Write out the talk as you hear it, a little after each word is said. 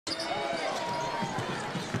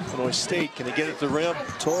Illinois State, can they get it to the rim?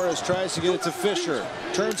 Torres tries to get it to Fisher.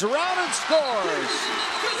 Turns around and scores.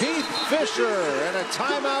 Heath Fisher, and a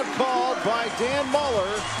timeout called by Dan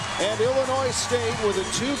Muller, and Illinois State with a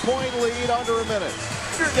 2-point lead under a minute.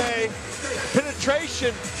 Yesterday,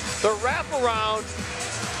 penetration, the wraparound.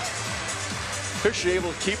 Fisher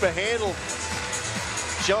able to keep a handle.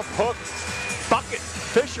 Jump hook, bucket.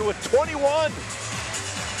 Fisher with 21.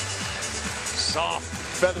 Soft,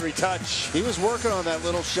 feathery touch. He was working on that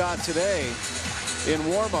little shot today in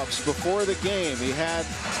warm-ups before the game. He has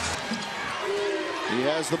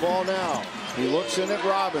the ball now. He looks in at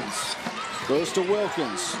Robbins. Goes to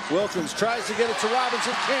Wilkins. Wilkins tries to get it to Robbins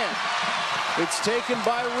and can't. It's taken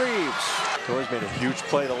by Reeves. Torres made a huge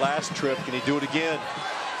play the last trip. Can he do it again?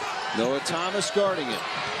 Noah Thomas guarding it.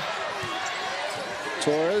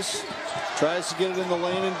 Torres tries to get it in the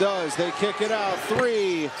lane and does. They kick it out.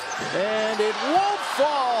 3. And it won't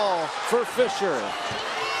fall for Fisher.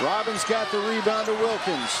 Robbins got the rebound to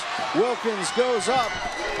Wilkins. Wilkins goes up.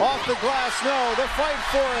 Off the glass. No. The fight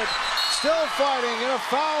for it. Still fighting. And a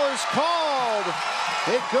foul is called.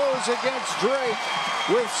 It goes against Drake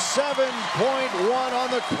with 7.1 on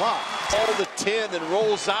the clock. All the 10 and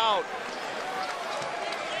rolls out.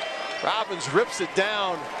 Robbins rips it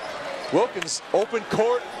down. Wilkins, open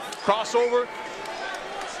court, crossover.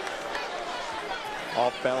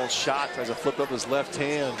 Off-balance shot, tries to flip up his left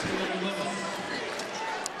hand.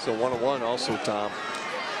 So 1-on-1 also, Tom.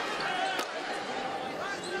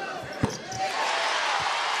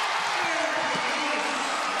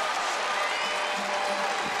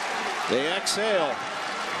 They exhale.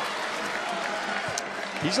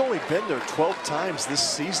 He's only been there 12 times this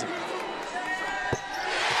season.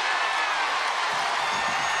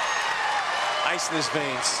 Ice in his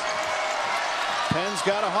veins. Penn's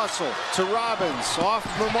got a hustle to Robbins. Off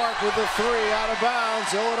the mark with the 3, out of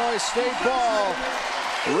bounds. Illinois State ball.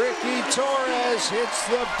 Ricky Torres hits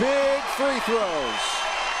the big free throws.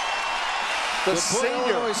 The to put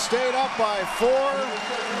senior. Illinois State up by 4.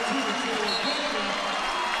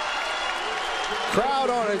 Crowd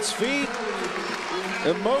on its feet.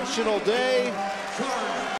 Emotional day.